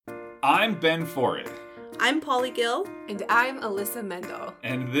I'm Ben Forrid. I'm Polly Gill. And I'm Alyssa Mendel.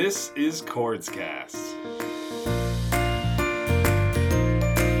 And this is Chordscast.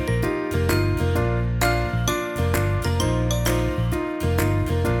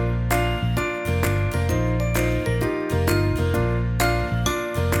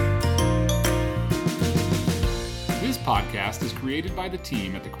 This podcast is created by the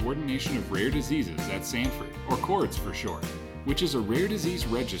team at the Coordination of Rare Diseases at Sanford, or CORDS for short, which is a rare disease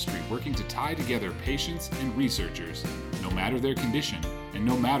registry working to tie together patients and researchers, no matter their condition and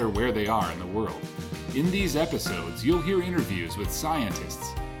no matter where they are in the world. In these episodes, you'll hear interviews with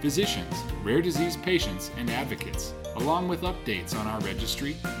scientists, physicians, rare disease patients, and advocates, along with updates on our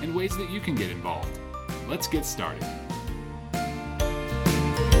registry and ways that you can get involved. Let's get started.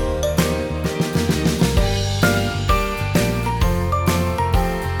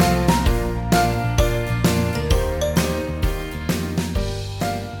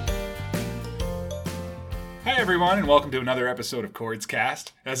 Everyone, and welcome to another episode of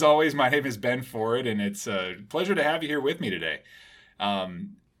Chordscast. As always, my name is Ben Forrid, and it's a pleasure to have you here with me today.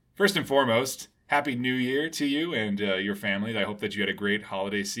 First and foremost, Happy New Year to you and your family. I hope that you had a great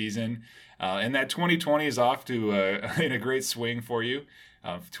holiday season, and that 2020 is off to in a great swing for you.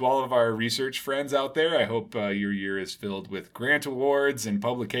 To all of our research friends out there, I hope your year is filled with grant awards and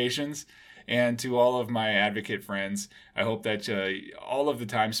publications. And to all of my advocate friends, I hope that all of the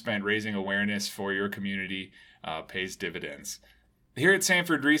time spent raising awareness for your community pays dividends. Here at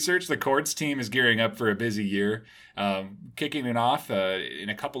Sanford Research, the CORDS team is gearing up for a busy year. Kicking it off in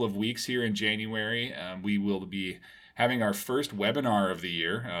a couple of weeks here in January, we will be having our first webinar of the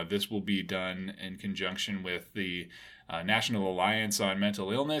year. This will be done in conjunction with the National Alliance on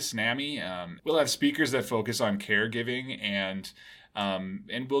Mental Illness, NAMI. We'll have speakers that focus on caregiving and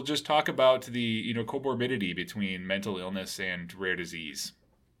we'll just talk about the comorbidity between mental illness and rare disease.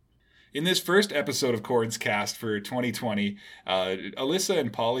 In this first episode of Chordscast for 2020, Alyssa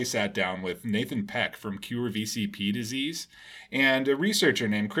and Polly sat down with Nathan Peck from Cure VCP Disease and a researcher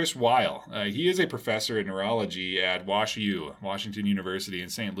named Chris Weil. He is a professor in neurology at WashU, Washington University in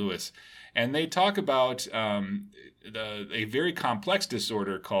St. Louis, and they talk about a very complex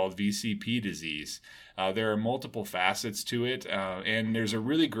disorder called VCP disease. There are multiple facets to it, and there's a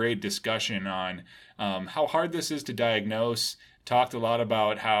really great discussion on how hard this is to diagnose. Talked a lot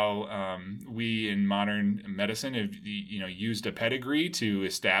about how we in modern medicine have used a pedigree to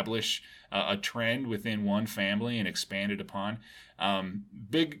establish a trend within one family and expand it upon. A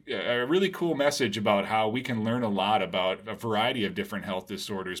really cool message about how we can learn a lot about a variety of different health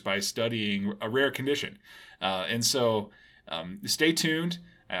disorders by studying a rare condition. And so stay tuned.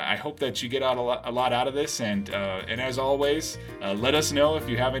 I hope that you get out a lot out of this, and as always, let us know if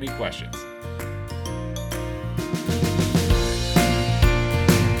you have any questions.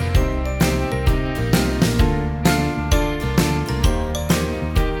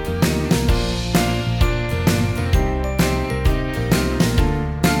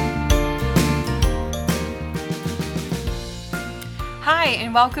 Hi,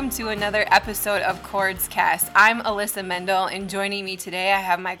 and welcome to another episode of Chordscast. I'm Alyssa Mendel, and joining me today I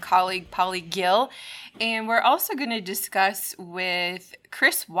have my colleague Polly Gill, and we're also going to discuss with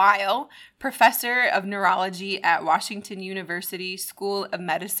Chris Weil, professor of neurology at Washington University School of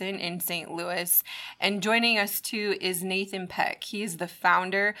Medicine in St. Louis, and joining us too is Nathan Peck. He is the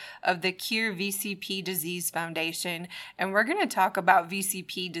founder of the Cure VCP Disease Foundation, and we're going to talk about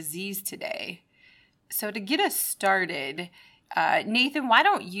VCP disease today. So to get us started, Nathan, why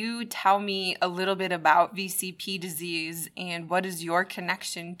don't you tell me a little bit about VCP disease and what is your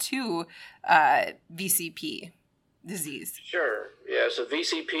connection to VCP disease? Sure. Yeah, so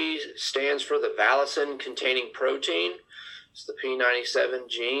VCP stands for the valicin-containing protein. It's the P97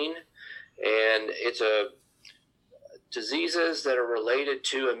 gene, and it's a diseases that are related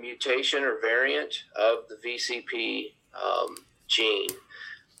to a mutation or variant of the VCP gene.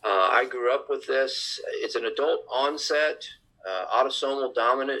 I grew up with this. It's an adult onset autosomal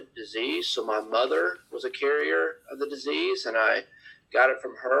dominant disease. So my mother was a carrier of the disease, and I got it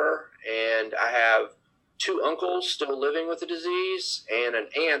from her. And I have two uncles still living with the disease and an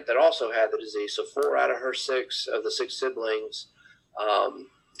aunt that also had the disease. So 4 out of her 6 of the 6 siblings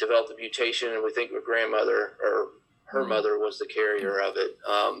developed the mutation, and we think her grandmother or her mother was the carrier of it.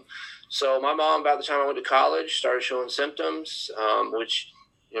 So my mom, about the time I went to college, started showing symptoms, which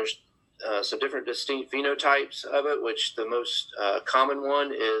there's some different distinct phenotypes of it, which the most common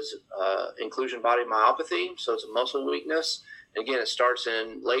one is inclusion body myopathy. So it's a muscle weakness. And again, it starts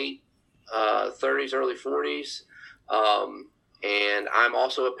in late 30s, early 40s. And I'm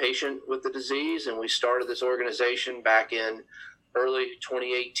also a patient with the disease. And we started this organization back in early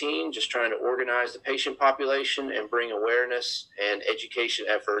 2018, just trying to organize the patient population and bring awareness and education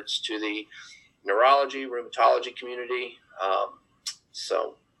efforts to the neurology, rheumatology community.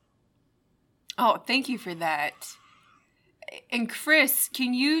 Oh, thank you for that. And Chris,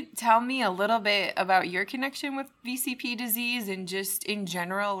 can you tell me a little bit about your connection with VCP disease and just in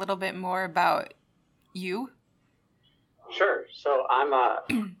general a little bit more about you? Sure. So I'm a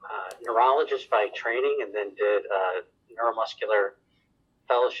neurologist by training and then did a neuromuscular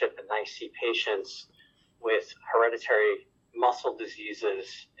fellowship, and I see patients with hereditary muscle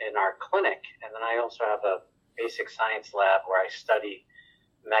diseases in our clinic. And then I also have a basic science lab where I study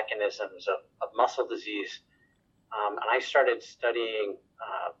mechanisms of muscle disease. And I started studying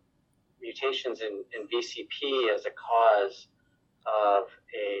mutations in VCP as a cause of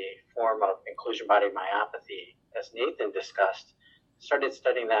a form of inclusion body myopathy, as Nathan discussed. Started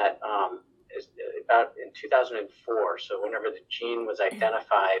studying that about in 2004. So whenever the gene was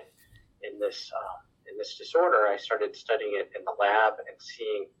identified in this disorder, I started studying it in the lab and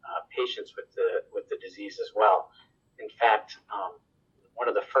seeing patients with the disease as well. In fact, one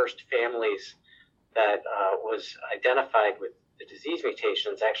of the first families that was identified with the disease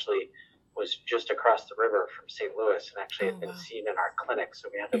mutations actually was just across the river from St. Louis and actually had been seen in our clinic. So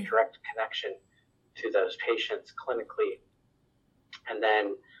we had a direct connection to those patients clinically. And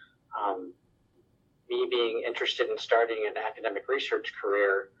then me being interested in starting an academic research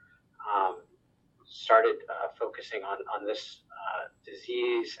career, started focusing on this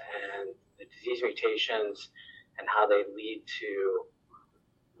disease and the disease mutations and how they lead to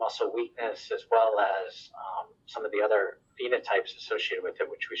muscle weakness, as well as some of the other phenotypes associated with it,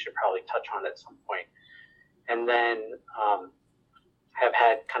 which we should probably touch on at some point. And then have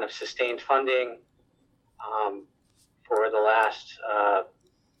had kind of sustained funding for the last,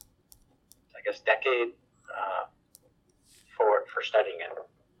 decade for studying it.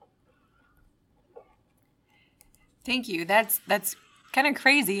 Thank you. That's kind of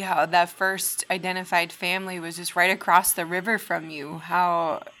crazy how that first identified family was just right across the river from you.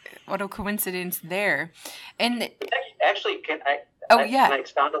 What a coincidence there. And actually, can I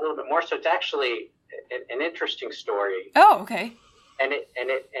expound a little bit more? So it's actually an interesting story. Oh, okay. And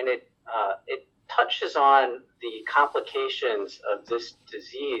it touches on the complications of this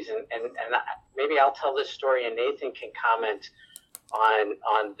disease, and maybe I'll tell this story, and Nathan can comment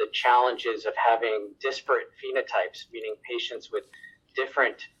on the challenges of having disparate phenotypes, meaning patients with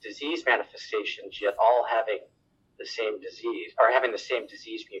different disease manifestations, yet all having the same disease or having the same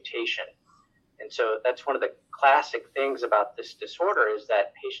disease mutation. And so that's one of the classic things about this disorder is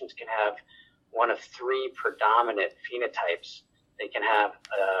that patients can have one of three predominant phenotypes. They can have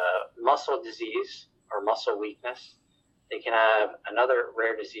muscle disease or muscle weakness. They can have another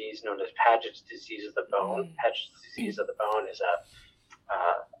rare disease known as Paget's disease of the bone. Paget's disease of the bone is a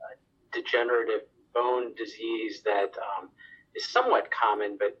degenerative bone disease that is somewhat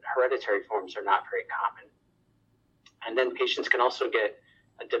common, but hereditary forms are not very common. And then patients can also get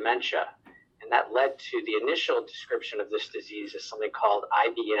a dementia. And that led to the initial description of this disease as something called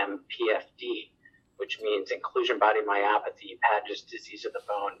IBM-PFD, which means inclusion body myopathy, Paget's disease of the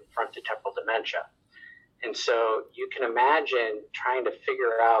bone, frontotemporal dementia. And so you can imagine trying to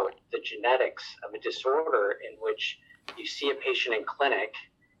figure out the genetics of a disorder in which you see a patient in clinic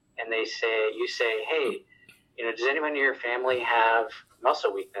and you say, hey, does anyone in your family have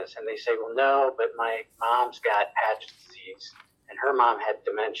muscle weakness? And they say, well, no, but my mom's got Paget's disease and her mom had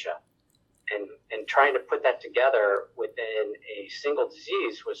dementia. And trying to put that together within a single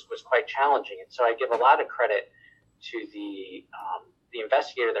disease was quite challenging. And so I give a lot of credit to the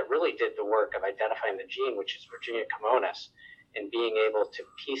investigator that really did the work of identifying the gene, which is Virginia Kimonis, and being able to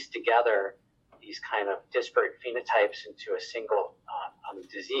piece together these kind of disparate phenotypes into a single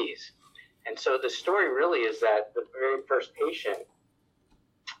disease. And so the story really is that the very first patient,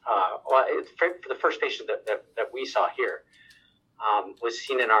 for the first patient that we saw here, was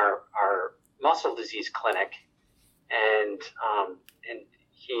seen in our muscle disease clinic, and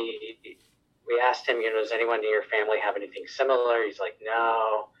we asked him, does anyone in your family have anything similar? He's like,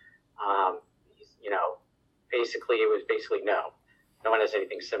 no. It was basically no one has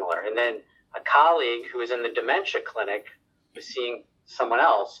anything similar. And then a colleague who was in the dementia clinic was seeing someone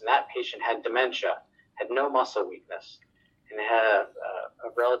else, and that patient had dementia, had no muscle weakness, and had a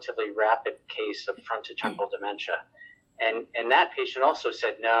relatively rapid case of frontotemporal dementia. And that patient also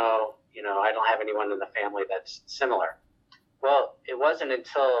said, no, I don't have anyone in the family that's similar. Well, it wasn't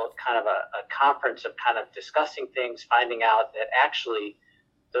until kind of a conference of kind of discussing things, finding out that actually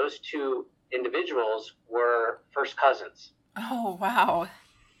those two individuals were first cousins. Oh, wow.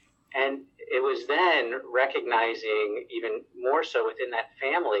 And it was then recognizing even more so within that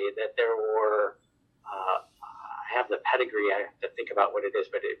family that there were, I have the pedigree, I have to think about what it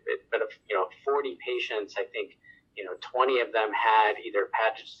is, but 40 patients, I think, 20 of them had either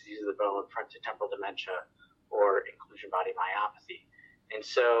Paget's disease of the bone, frontotemporal dementia, or inclusion body myopathy. And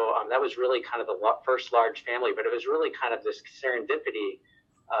so that was really kind of the first large family, but it was really kind of this serendipity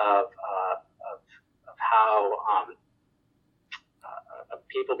of how of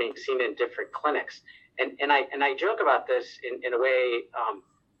people being seen in different clinics. And I joke about this in a way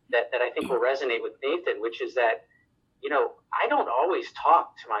that I think will resonate with Nathan, which is that, I don't always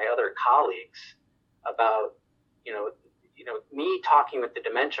talk to my other colleagues about, me talking with the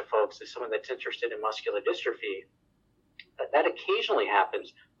dementia folks as someone that's interested in muscular dystrophy. That occasionally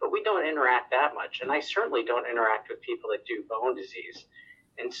happens, but we don't interact that much. And I certainly don't interact with people that do bone disease.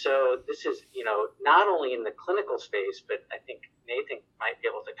 And so this is, not only in the clinical space, but I think Nathan might be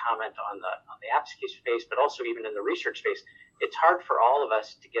able to comment on the advocacy space, but also even in the research space. It's hard for all of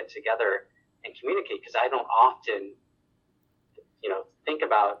us to get together and communicate because I don't often, think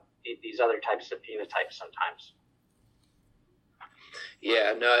about these other types of phenotypes sometimes.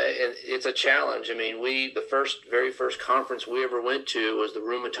 Yeah, no, and it's a challenge. I mean, the very first conference we ever went to was the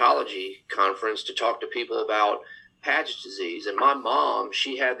rheumatology conference to talk to people about Paget's disease. And my mom,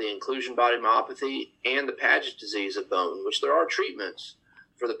 she had the inclusion body myopathy and the Paget's disease of bone, which there are treatments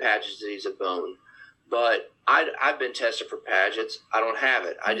for the Paget's disease of bone. But I've been tested for Paget's. I don't have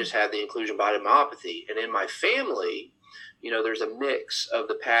it. I just have the inclusion body myopathy. And in my family, there's a mix of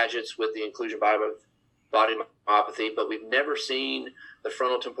the Paget's with the inclusion body myopathy, but we've never seen the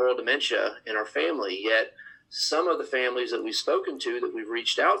frontotemporal dementia in our family. Yet some of the families that we've spoken to, that we've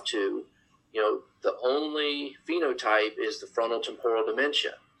reached out to, the only phenotype is the frontotemporal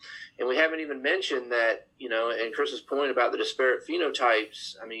dementia. And we haven't even mentioned that, and Chris's point about the disparate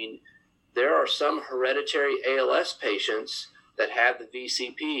phenotypes, I mean, there are some hereditary ALS patients that have the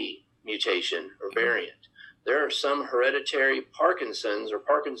VCP mutation or variant. There are some hereditary Parkinson's or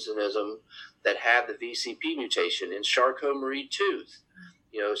Parkinsonism that have the VCP mutation in Charcot-Marie Tooth.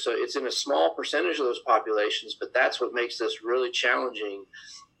 So it's in a small percentage of those populations, but that's what makes this really challenging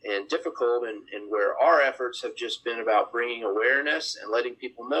and difficult, and where our efforts have just been about bringing awareness and letting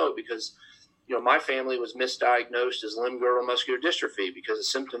people know, because my family was misdiagnosed as limb-girdle muscular dystrophy because the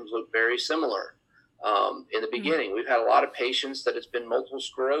symptoms look very similar. In the beginning, we've had a lot of patients that it's been multiple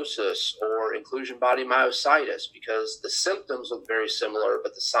sclerosis or inclusion body myositis because the symptoms look very similar,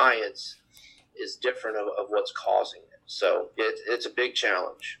 but the science is different of what's causing it. So it's a big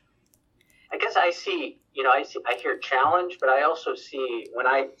challenge. I guess I hear challenge, but I also see when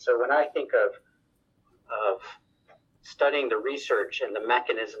I think of studying the research and the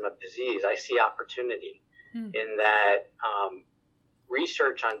mechanism of disease, I see opportunity in that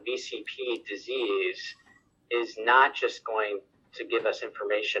research on VCP disease is not just going to give us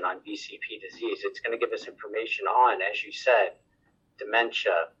information on VCP disease. It's going to give us information on, as you said,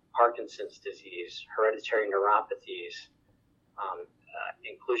 dementia, Parkinson's disease, hereditary neuropathies,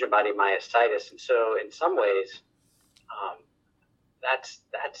 inclusion body myositis. And so in some ways, that's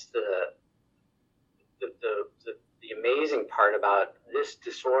the amazing part about this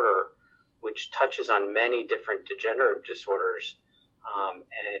disorder, which touches on many different degenerative disorders,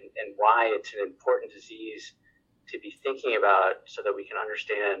 and why it's an important disease to be thinking about so that we can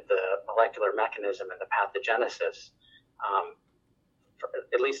understand the molecular mechanism and the pathogenesis.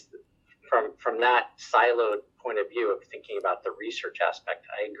 At least from that siloed point of view of thinking about the research aspect,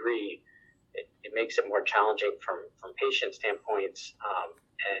 I agree. It makes it more challenging from patient standpoints,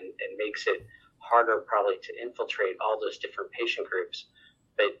 and makes it harder probably to infiltrate all those different patient groups.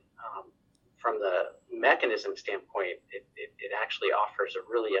 But from the mechanism standpoint, it actually offers a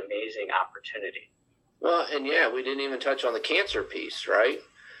really amazing opportunity. Well, and we didn't even touch on the cancer piece, right?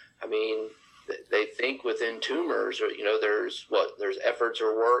 I mean, they think within tumors, or there's efforts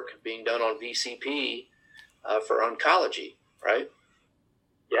or work being done on VCP for oncology, right?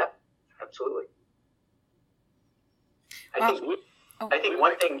 Yeah, absolutely. I think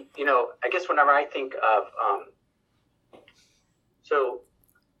one thing, I guess whenever I think of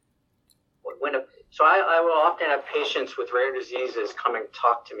I will often have patients with rare diseases come and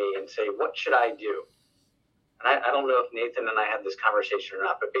talk to me and say, "What should I do?" And I don't know if Nathan and I had this conversation or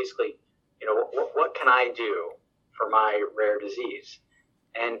not, but basically, what can I do for my rare disease?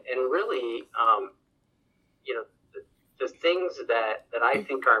 And really, the things that I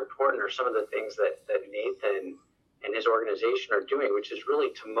think are important are some of the things that Nathan and his organization are doing, which is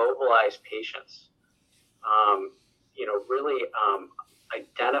really to mobilize patients, really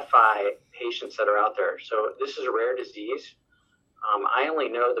identify patients that are out there. So this is a rare disease. I only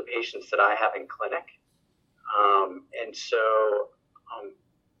know the patients that I have in clinic. And so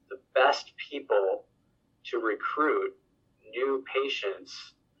the best people to recruit new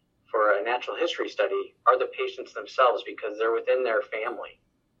patients for a natural history study are the patients themselves, because they're within their family.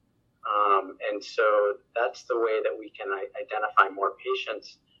 And so that's the way that we can identify more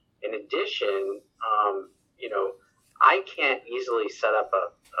patients. In addition, I can't easily set up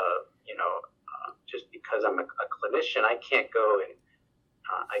just because I'm a clinician, I can't go and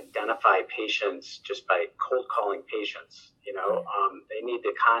identify patients just by cold calling patients. They need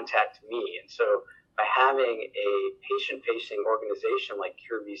to contact me. And so by having a patient-facing organization like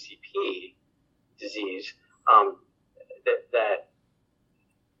Cure VCP disease, that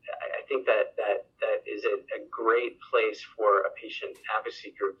I think that is a great place for a patient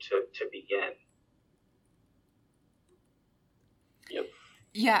advocacy group to begin. Yep.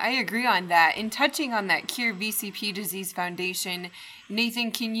 Yeah, I agree on that. And touching on that Cure VCP Disease Foundation,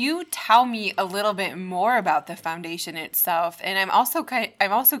 Nathan, can you tell me a little bit more about the foundation itself? And I'm also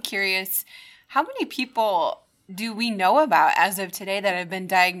curious, how many people do we know about as of today that have been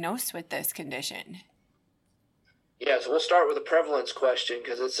diagnosed with this condition? Yeah, so we'll start with the prevalence question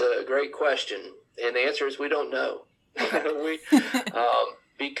because it's a great question, and the answer is we don't know.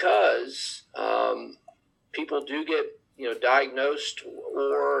 Because people do get diagnosed,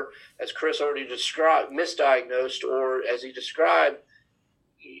 or as Chris already described, misdiagnosed, or as he described,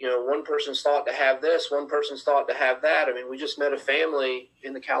 one person's thought to have this, one person's thought to have that. I mean, we just met a family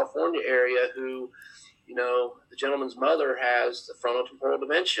in the California area who, the gentleman's mother has the frontotemporal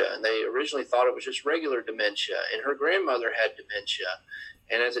dementia, and they originally thought it was just regular dementia, and her grandmother had dementia.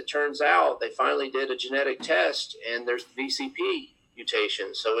 And as it turns out, they finally did a genetic test, and there's the VCP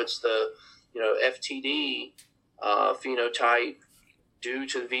mutation. So it's the, FTD phenotype due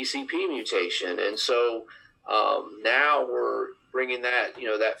to the VCP mutation. And so now we're bringing that,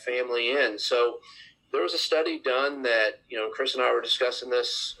 that family in. So there was a study done that, Chris and I were discussing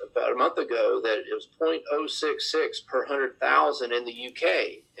this about a month ago, that it was 0.066 per 100,000 in the UK.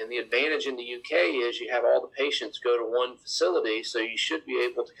 And the advantage in the UK is you have all the patients go to one facility, so you should be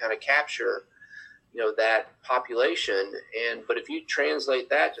able to kind of capture, that population. But if you translate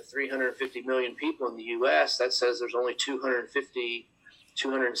that to 350 million people in the US, that says there's only 260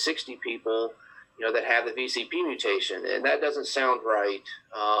 people, that have the VCP mutation. And that doesn't sound right.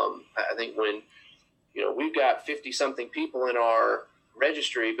 I think when, we've got 50 something people in our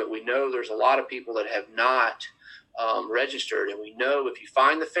registry, but we know there's a lot of people that have not registered. And we know if you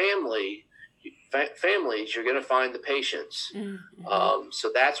find the families, you're going to find the patients. Mm-hmm. So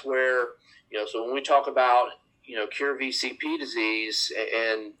that's where, so when we talk about, Cure VCP disease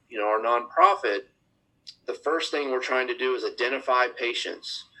and, our nonprofit, the first thing we're trying to do is identify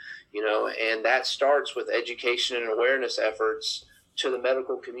patients, and that starts with education and awareness efforts to the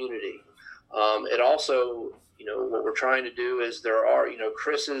medical community. It also, what we're trying to do is there are,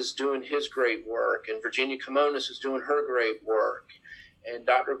 Chris is doing his great work, and Virginia Kimonis is doing her great work, and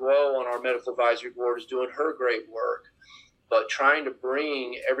Dr. Guo on our medical advisory board is doing her great work. But trying to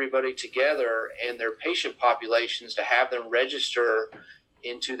bring everybody together and their patient populations to have them register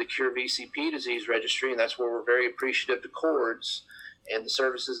into the Cure VCP disease registry, and that's where we're very appreciative to CORDS and the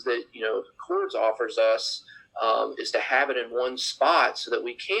services that CORDS offers us, is to have it in one spot so that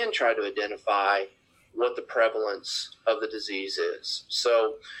we can try to identify what the prevalence of the disease is.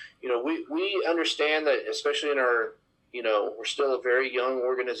 So, we understand that, especially in our, we're still a very young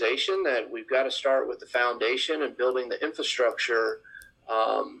organization, that we've got to start with the foundation and building the infrastructure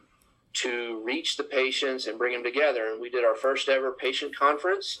to reach the patients and bring them together. And we did our first ever patient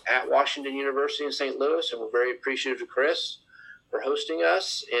conference at Washington University in St. Louis, and we're very appreciative to Chris for hosting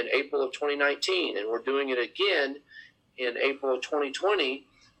us in April of 2019. And we're doing it again in April of 2020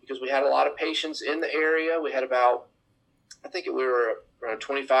 because we had a lot of patients in the area. We had about, we were around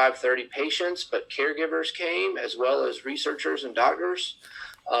 25, 30 patients, but caregivers came as well as researchers and doctors.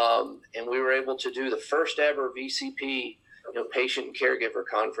 And we were able to do the first ever VCP, patient and caregiver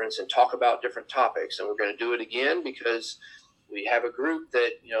conference and talk about different topics. And we're going to do it again because we have a group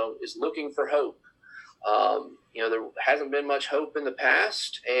that, is looking for hope. There hasn't been much hope in the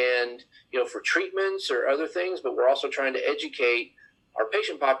past and, for treatments or other things, but we're also trying to educate our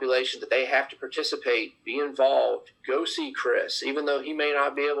patient population that they have to participate, be involved, go see Chris, even though he may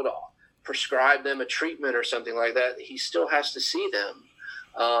not be able to prescribe them a treatment or something like that, he still has to see them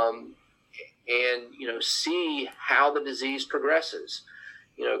and, see how the disease progresses.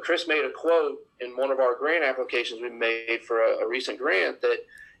 Chris made a quote in one of our grant applications we made for a recent grant that,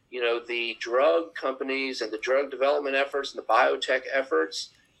 the drug companies and the drug development efforts and the biotech efforts,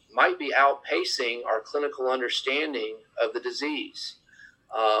 might be outpacing our clinical understanding of the disease.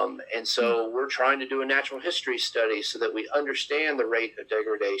 And so we're trying to do a natural history study so that we understand the rate of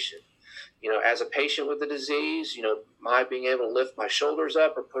degradation. As a patient with the disease, my being able to lift my shoulders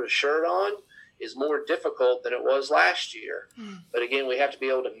up or put a shirt on is more difficult than it was last year. But again, we have to be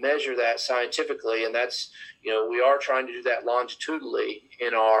able to measure that scientifically, and that's, we are trying to do that longitudinally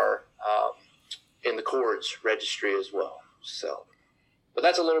in our in the CORDS registry as well. So, but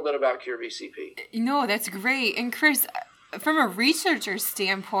that's a little bit about Cure VCP. No, that's great. And Chris, from a researcher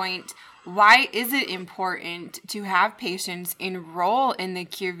standpoint, why is it important to have patients enroll in the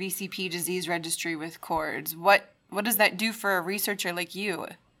Cure VCP disease registry with CORDS? What does that do for a researcher like you?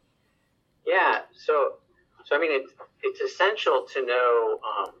 Yeah, so I mean, it's essential to know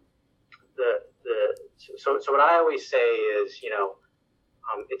So what I always say is,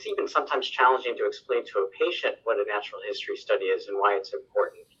 it's even sometimes challenging to explain to a patient what a natural history study is and why it's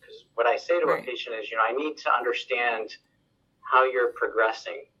important. Because what I say to a patient is, I need to understand how you're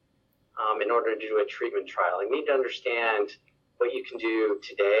progressing in order to do a treatment trial. I need to understand what you can do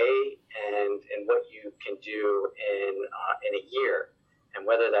today and what you can do in a year, and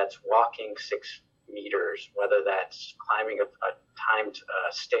whether that's walking 6 meters, whether that's climbing a timed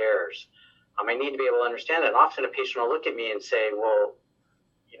stairs. I need to be able to understand that. And often a patient will look at me and say, well,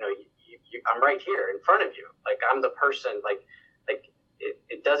 I'm right here in front of you. Like, I'm the person,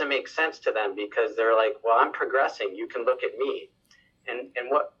 it doesn't make sense to them because they're like, well, I'm progressing. You can look at me. And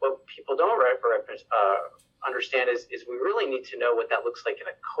what people don't understand is we really need to know what that looks like in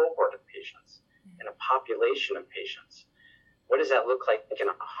a cohort of patients, in a population of patients. What does that look like in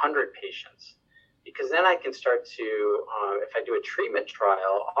 100 patients? Because then I can start to, if I do a treatment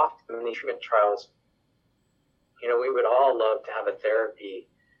trial, often in these treatment trials, we would all love to have a therapy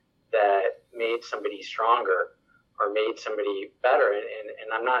that made somebody stronger or made somebody better. And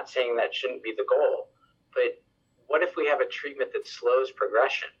I'm not saying that shouldn't be the goal, but what if we have a treatment that slows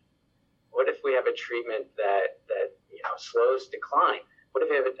progression? What if we have a treatment that slows decline? What if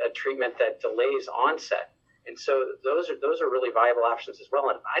we have a treatment that delays onset? And so those are really viable options as well.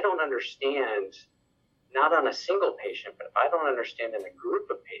 And if I don't understand, not on a single patient, but if I don't understand in a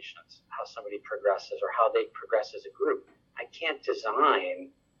group of patients how somebody progresses or how they progress as a group, I can't design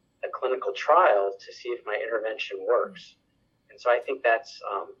a clinical trial to see if my intervention works. And so I think that's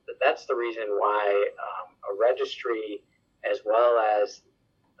the reason why a registry, as well as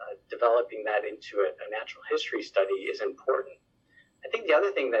developing that into a natural history study, is important. I think the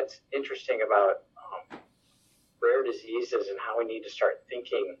other thing that's interesting about rare diseases and how we need to start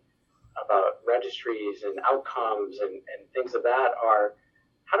thinking about registries and outcomes and things of that are,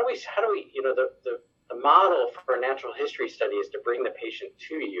 how do we the model for a natural history study is to bring the patient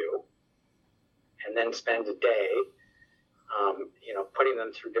to you and then spend a day putting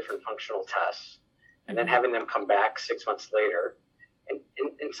them through different functional tests and then having them come back 6 months later. And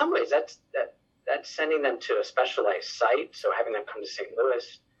in some ways that's sending them to a specialized site. So having them come to St.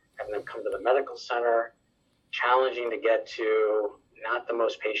 Louis, having them come to the medical center, challenging to get to, not the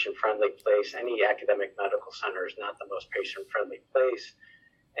most patient-friendly place. Any academic medical center is not the most patient-friendly place.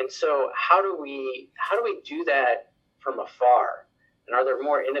 And so how do we do that from afar? And are there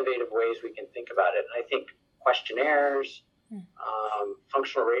more innovative ways we can think about it? And I think questionnaires,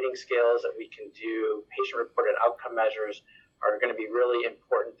 functional rating scales that we can do, patient-reported outcome measures are going to be really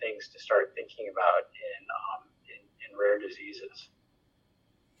important things to start thinking about in rare diseases.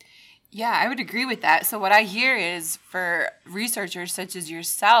 Yeah, I would agree with that. So what I hear is, for researchers such as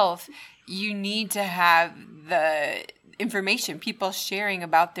yourself, you need to have the information, people sharing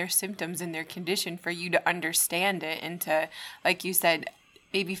about their symptoms and their condition for you to understand it and to, like you said,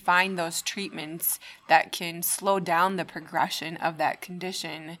 maybe find those treatments that can slow down the progression of that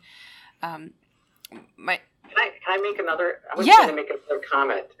condition. Can I make another? I was going to make another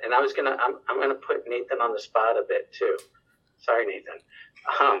comment, and I'm going to put Nathan on the spot a bit too. Sorry, Nathan.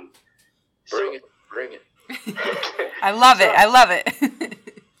 Bring it. I love it.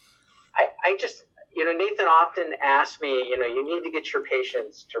 I just, Nathan often asks me, you need to get your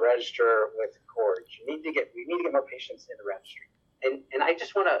patients to register with CORDS. We need to get more patients in the registry. And I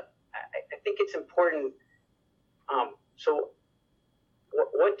just want to, I think it's important. So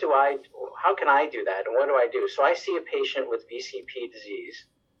how can I do that? And what do I do? So I see a patient with VCP disease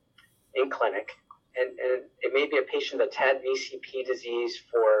in clinic, and it may be a patient that's had VCP disease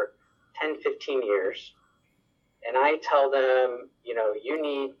for 10, 15 years. And I tell them, you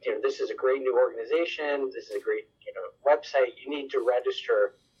need, this is a great new organization. This is a great, website. You need to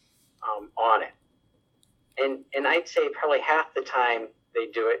register on it. And I'd say probably half the time they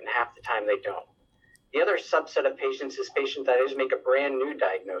do it and half the time they don't. The other subset of patients is patients that I just make a brand new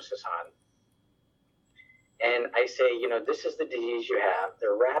diagnosis on. And I say, this is the disease you have.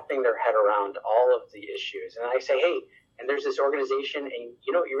 They're wrapping their head around all of the issues. And I say, hey, and there's this organization, and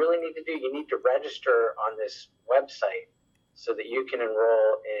what you really need to do? You need to register on this website so that you can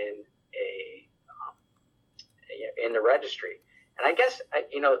enroll in the registry. And I guess,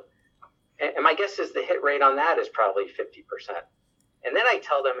 and my guess is the hit rate on that is probably 50%. And then I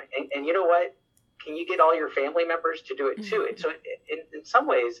tell them, and you know what? Can you get all your family members to do it too? And so in some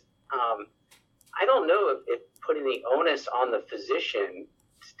ways, I don't know if putting the onus on the physician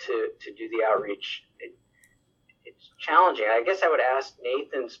to do the outreach, it's challenging. I guess I would ask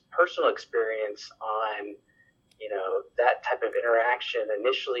Nathan's personal experience on, that type of interaction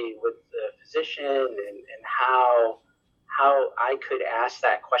initially with the physician and how I could ask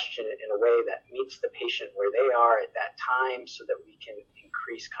that question in a way that meets the patient where they are at that time so that we can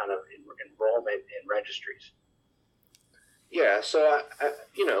increase kind of enrollment in registries. Yeah, so,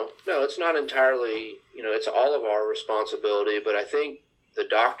 no, it's not entirely, it's all of our responsibility, but I think the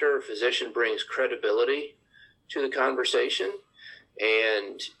doctor or physician brings credibility to the conversation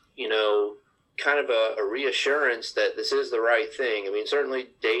and, kind of a reassurance that this is the right thing. I mean, certainly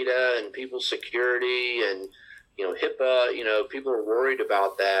data and people's security and, HIPAA, people are worried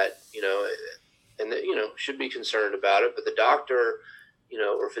about that, and, should be concerned about it, but the doctor,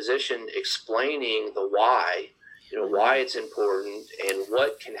 or physician explaining the why, why it's important and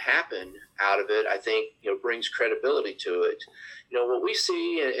what can happen out of it, I think, brings credibility to it. What we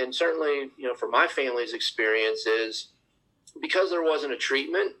see, and certainly, from my family's experience is because there wasn't a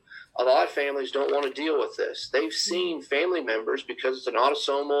treatment, a lot of families don't want to deal with this. They've seen family members, because it's an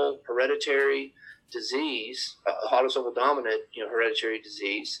autosomal hereditary disease, autosomal dominant, hereditary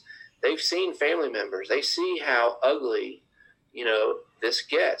disease. They've seen family members. They see how ugly, this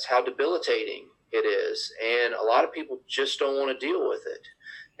gets, how debilitating it is. And a lot of people just don't want to deal with it.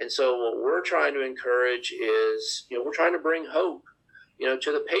 And so what we're trying to encourage is, we're trying to bring hope,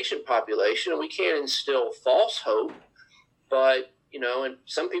 to the patient population. And we can't instill false hope, but, and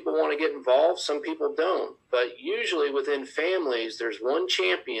some people want to get involved, some people don't. But usually within families, there's one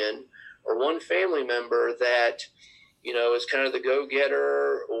champion or one family member that, is kind of the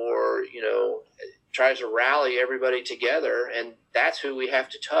go-getter or, tries to rally everybody together. And that's who we have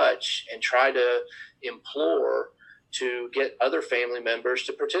to touch and try to implore to get other family members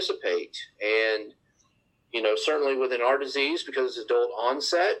to participate. And, certainly within our disease, because it's adult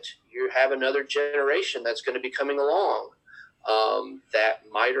onset, you have another generation that's going to be coming along that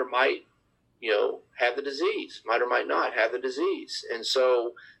might or might, have the disease, might or might not have the disease. And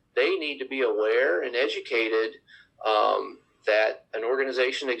so they need to be aware and educated that an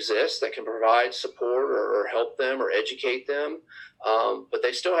organization exists that can provide support or help them or educate them. But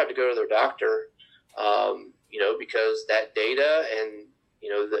they still have to go to their doctor, because that data and,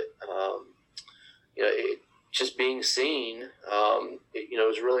 it just being seen,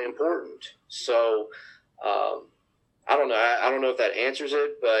 is really important. So I don't know. I don't know if that answers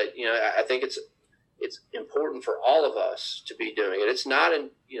it, but, I think it's important for all of us to be doing it. It's not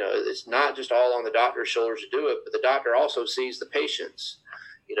it's not just all on the doctor's shoulders to do it, but the doctor also sees the patients,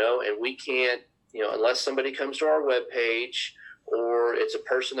 and we can't, unless somebody comes to our webpage or it's a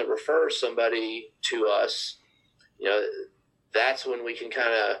person that refers somebody to us, that's when we can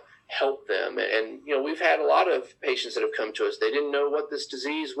kind of help them. And, we've had a lot of patients that have come to us. They didn't know what this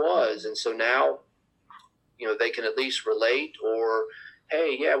disease was. And so now, they can at least relate or,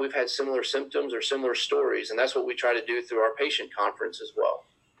 hey, yeah, we've had similar symptoms or similar stories. And that's what we try to do through our patient conference as well.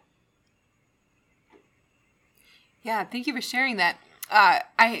 Yeah, thank you for sharing that.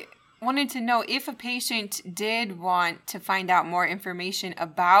 I wanted to know if a patient did want to find out more information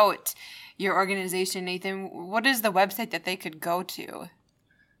about your organization, Nathan, what is the website that they could go to?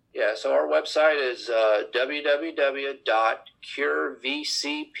 Yeah, so our website is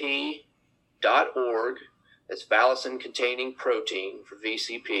www.curevcp.org. It's Valicin containing protein for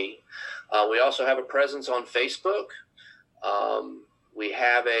VCP. We also have a presence on Facebook. We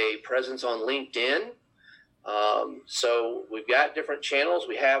have a presence on LinkedIn. So we've got different channels.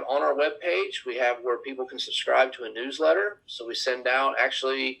 We have on our webpage, we have where people can subscribe to a newsletter. So we send out,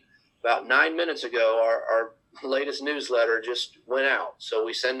 actually about 9 minutes ago, our latest newsletter just went out. So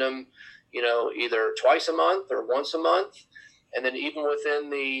we send them, either twice a month or once a month. And then even within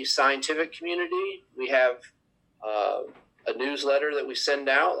the scientific community, we have a newsletter that we send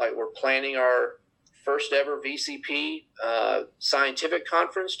out. Like we're planning our first ever VCP scientific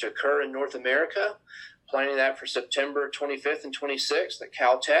conference to occur in North America, planning that for September 25th and 26th at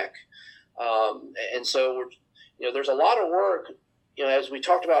Caltech. And so there's a lot of work as we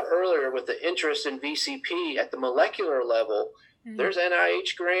talked about earlier with the interest in VCP at the molecular level, there's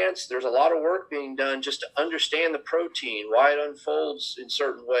NIH grants. There's a lot of work being done just to understand the protein, why it unfolds in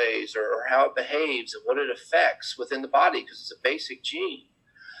certain ways, or how it behaves and what it affects within the body, because it's a basic gene.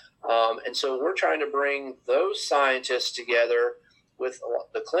 And so we're trying to bring those scientists together with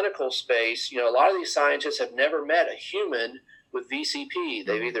the clinical space. A lot of these scientists have never met a human with VCP.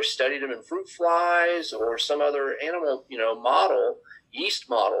 They've either studied them in fruit flies or some other animal, model, yeast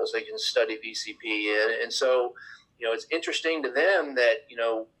models they can study VCP in. And so, it's interesting to them that,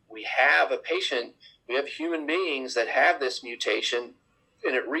 we have we have human beings that have this mutation,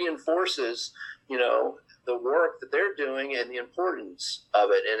 and it reinforces, the work that they're doing and the importance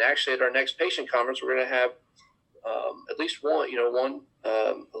of it. And actually at our next patient conference, we're going to have at least one,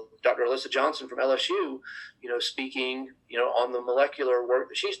 Dr. Alyssa Johnson from LSU, speaking, on the molecular work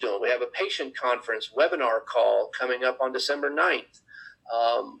that she's doing. We have a patient conference webinar call coming up on December 9th,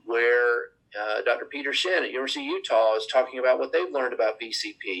 where Dr. Peter Shen at University of Utah is talking about what they've learned about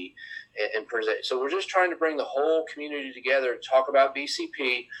VCP and present. So we're just trying to bring the whole community together to talk about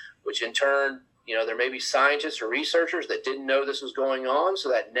VCP, which in turn, there may be scientists or researchers that didn't know this was going on, so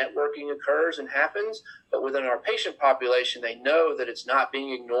that networking occurs and happens. But within our patient population, they know that it's not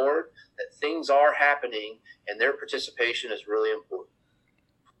being ignored, that things are happening, and their participation is really important.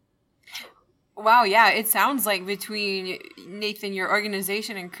 Wow, yeah, it sounds like between Nathan, your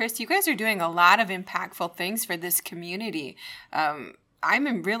organization, and Chris, you guys are doing a lot of impactful things for this community.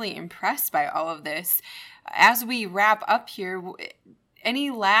 I'm really impressed by all of this. As we wrap up here,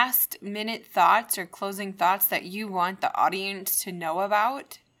 any last minute thoughts or closing thoughts that you want the audience to know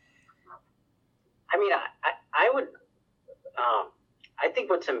about? I mean, I would, I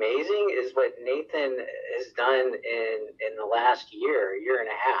think what's amazing is what Nathan has done in the last year and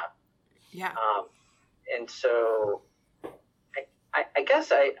a half. Yeah. And so I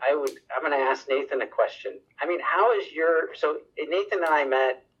guess I'm going to ask Nathan a question. I mean, so Nathan and I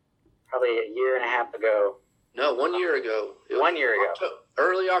met probably a year and a half ago. No, 1 year ago. 1 year ago.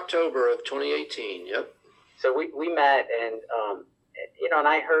 Early October of 2018, yep. So we met, and, and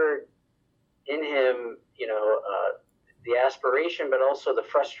I heard in him, the aspiration, but also the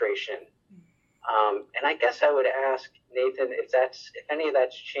frustration. And I guess I would ask Nathan if any of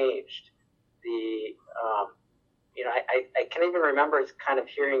that's changed. I can even remember kind of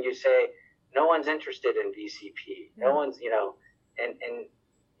hearing you say, no one's interested in VCP. No one's,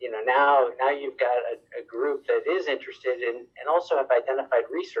 now you've got a group that is interested in, and also have identified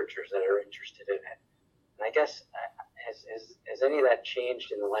researchers that are interested in it. And I guess, has any of that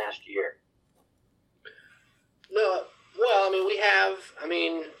changed in the last year? No. Well,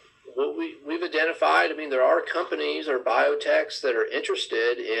 we've identified, there are companies or biotechs that are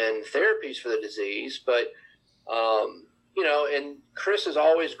interested in therapies for the disease, but, and Chris is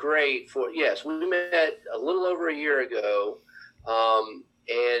always great yes, we met a little over a year ago,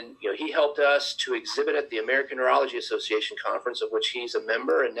 and, he helped us to exhibit at the American Neurology Association conference, of which he's a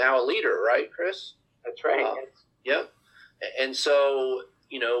member and now a leader, right, Chris? That's right. Yep. And so,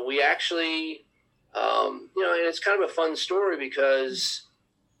 we actually, and it's kind of a fun story because,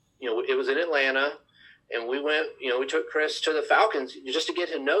 it was in Atlanta, and we went, we took Chris to the Falcons just to get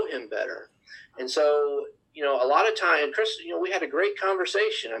to know him better. And so, a lot of time, Chris, we had a great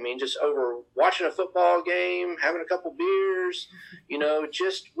conversation. Just over watching a football game, having a couple beers,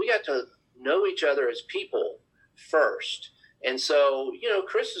 we got to know each other as people first. And so,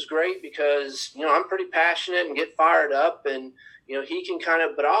 Chris is great because, I'm pretty passionate and get fired up, and, he can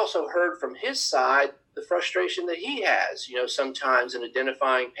but I also heard from his side the frustration that he has, sometimes in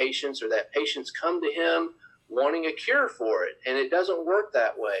identifying patients, or that patients come to him wanting a cure for it, and it doesn't work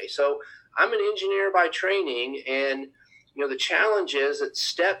that way. So I'm an engineer by training, and, the challenge is that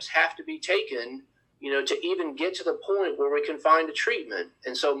steps have to be taken, to even get to the point where we can find a treatment.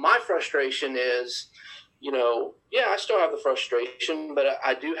 And so my frustration is, I still have the frustration, but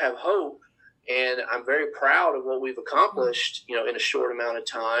I do have hope, and I'm very proud of what we've accomplished, in a short amount of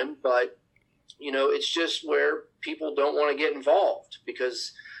time. But, it's just where people don't want to get involved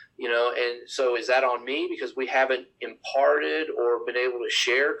because, and so is that on me because we haven't imparted or been able to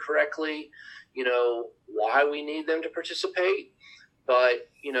share correctly, why we need them to participate? But,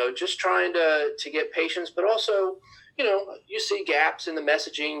 just trying to get patients, but also, you see gaps in the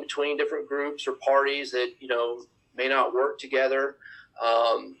messaging between different groups or parties that, may not work together.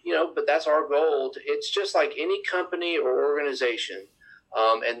 But that's our goal. It's just like any company or organization.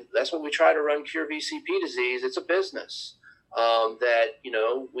 And that's what we try to run Cure VCP Disease. It's a business that,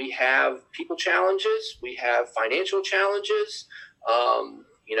 we have people challenges, we have financial challenges,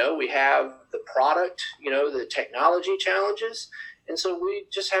 we have the product, the technology challenges. And so we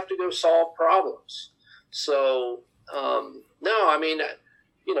just have to go solve problems. So, no, I mean,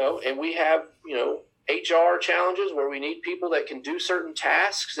 and we have, HR challenges where we need people that can do certain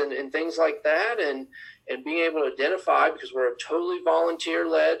tasks and things like that. And being able to identify, because we're a totally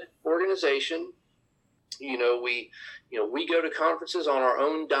volunteer-led organization, we go to conferences on our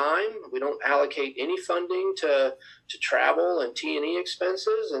own dime. We don't allocate any funding to travel and T&E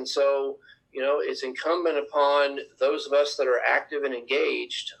expenses. And so, it's incumbent upon those of us that are active and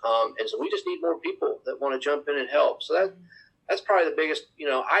engaged. And so we just need more people that want to jump in and help. So that's probably the biggest,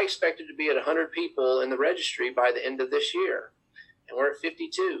 I expected to be at 100 people in the registry by the end of this year. And we're at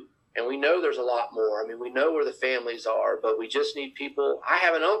 52. And we know there's a lot more. I mean, we know where the families are, but we just need people. I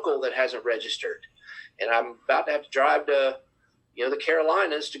have an uncle that hasn't registered, and I'm about to have to drive to, the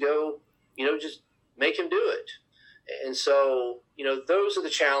Carolinas to go, just make him do it. And so, those are the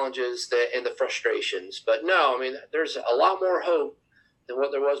challenges and the frustrations. But no, I mean, there's a lot more hope than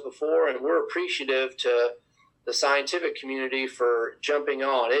what there was before, and we're appreciative to the scientific community for jumping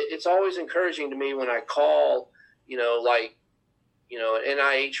on. It's always encouraging to me when I call, an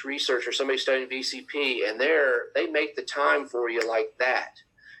NIH researcher, somebody studying VCP, and they make the time for you like that,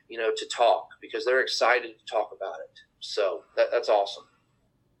 to talk, because they're excited to talk about it. So that's awesome.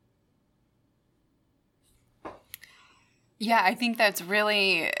 Yeah, I think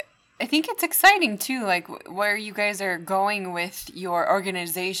it's exciting too, like where you guys are going with your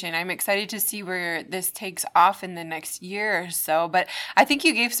organization. I'm excited to see where this takes off in the next year or so. But I think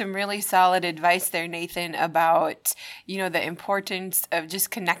you gave some really solid advice there, Nathan, about, the importance of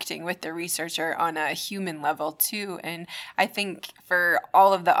just connecting with the researcher on a human level too. And I think for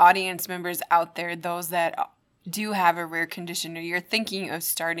all of the audience members out there, those that do have a rare condition or you're thinking of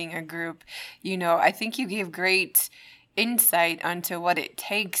starting a group, I think you gave great insight onto what it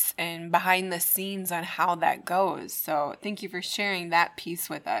takes and behind the scenes on how that goes. So thank you for sharing that piece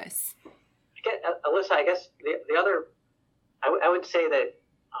with us. Alyssa, I guess the other, I would say that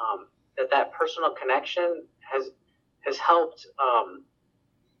that personal connection has helped.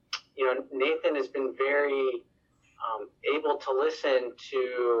 Nathan has been very able to listen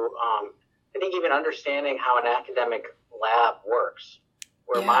to, I think, even understanding how an academic lab works,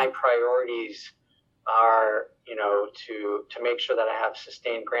 where my priorities are, to make sure that I have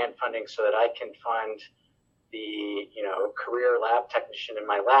sustained grant funding so that I can fund the, career lab technician in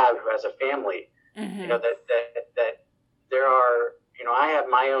my lab who has a family. Mm-hmm. That there are, I have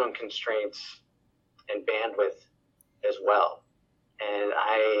my own constraints and bandwidth as well. And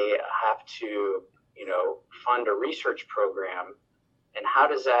I have to, fund a research program. And how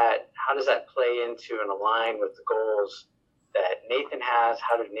does that play into and align with the goals that Nathan has?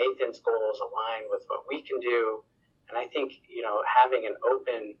 How do Nathan's goals align with what we can do? And I think, having an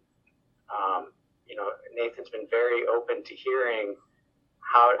open, Nathan's been very open to hearing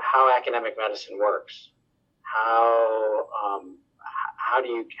how academic medicine works. How do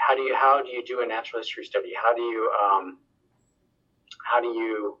you do a natural history study? How do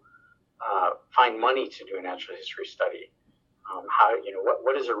you find money to do a natural history study?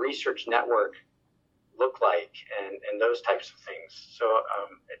 What does a research network look like, and those types of things. So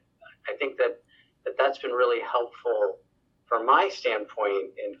I think that's been really helpful from my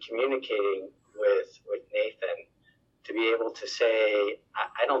standpoint in communicating with Nathan, to be able to say,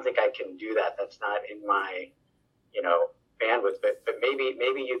 I don't think I can do that. That's not in my, bandwidth, but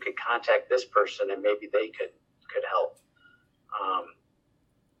maybe you could contact this person and maybe they could help.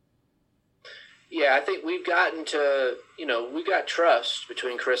 Yeah, I think we've gotten to, we've got trust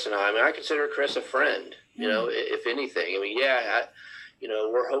between Chris and I. I mean, I consider Chris a friend, if anything. I mean,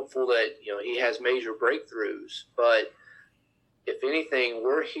 we're hopeful that, he has major breakthroughs. But if anything,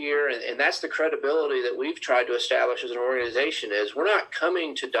 we're here, and that's the credibility that we've tried to establish as an organization, is we're not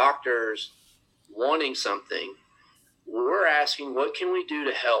coming to doctors wanting something. We're asking, what can we do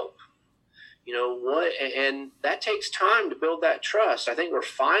to help? And that takes time to build that trust. I think we're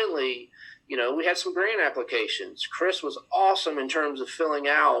finally... we had some grant applications. Chris was awesome in terms of filling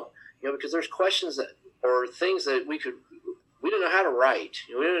out, because there's questions or things that we didn't know how to write.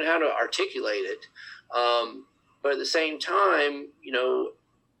 We didn't know how to articulate it. But at the same time,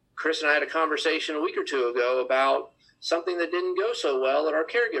 Chris and I had a conversation a week or two ago about something that didn't go so well at our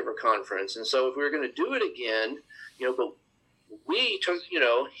caregiver conference. And so if we were going to do it again, but we took,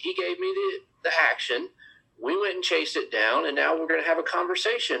 he gave me the action. We went and chased it down, and now we're going to have a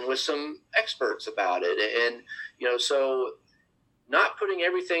conversation with some experts about it. And, so not putting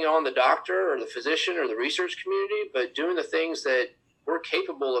everything on the doctor or the physician or the research community, but doing the things that we're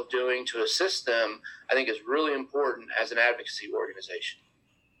capable of doing to assist them, I think is really important as an advocacy organization.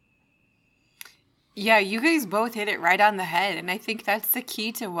 Yeah, you guys both hit it right on the head. And I think that's the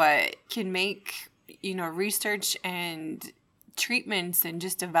key to what can make, research and treatments and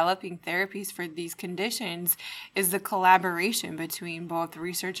just developing therapies for these conditions is the collaboration between both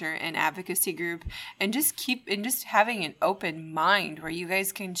researcher and advocacy group, and just having an open mind where you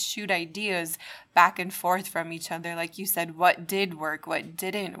guys can shoot ideas back and forth from each other. Like you said, what did work, what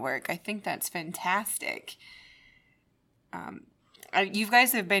didn't work. I think that's fantastic. You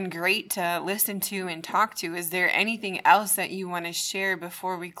guys have been great to listen to and talk to. Is there anything else that you want to share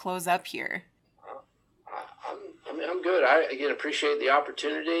before we close up here? I'm good. I, again, appreciate the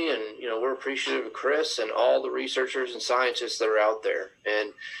opportunity, and, we're appreciative of Chris and all the researchers and scientists that are out there.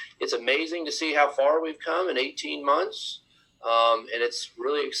 And it's amazing to see how far we've come in 18 months. And it's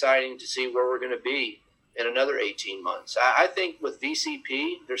really exciting to see where we're going to be in another 18 months. I think with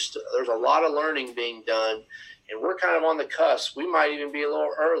VCP, there's a lot of learning being done, and we're kind of on the cusp. We might even be a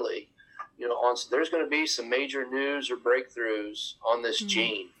little early, there's going to be some major news or breakthroughs on this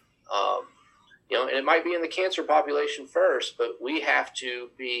gene. And it might be in the cancer population first, but we have to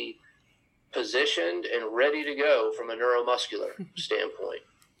be positioned and ready to go from a neuromuscular standpoint.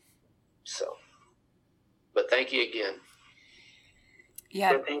 So, but thank you again.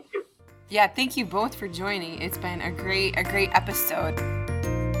 Yeah, thank you. Yeah, thank you both for joining. It's been a great episode.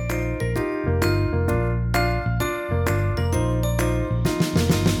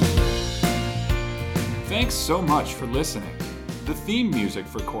 Thanks so much for listening. The theme music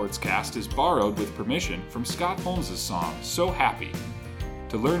for CordsCast is borrowed with permission from Scott Holmes' song, So Happy.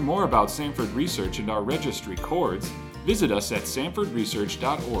 To learn more about Sanford Research and our registry, Chords, visit us at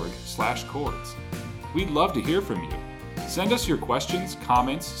sanfordresearch.org/chords. We'd love to hear from you. Send us your questions,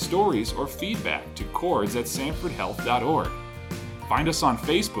 comments, stories, or feedback to chords@sanfordhealth.org. Find us on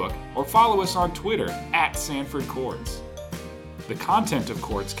Facebook or follow us on Twitter @SanfordChords. The content of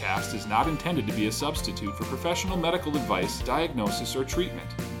CordsCast is not intended to be a substitute for professional medical advice, diagnosis, or treatment.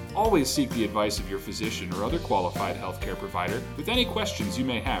 Always seek the advice of your physician or other qualified healthcare provider with any questions you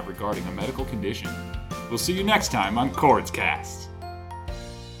may have regarding a medical condition. We'll see you next time on CordsCast.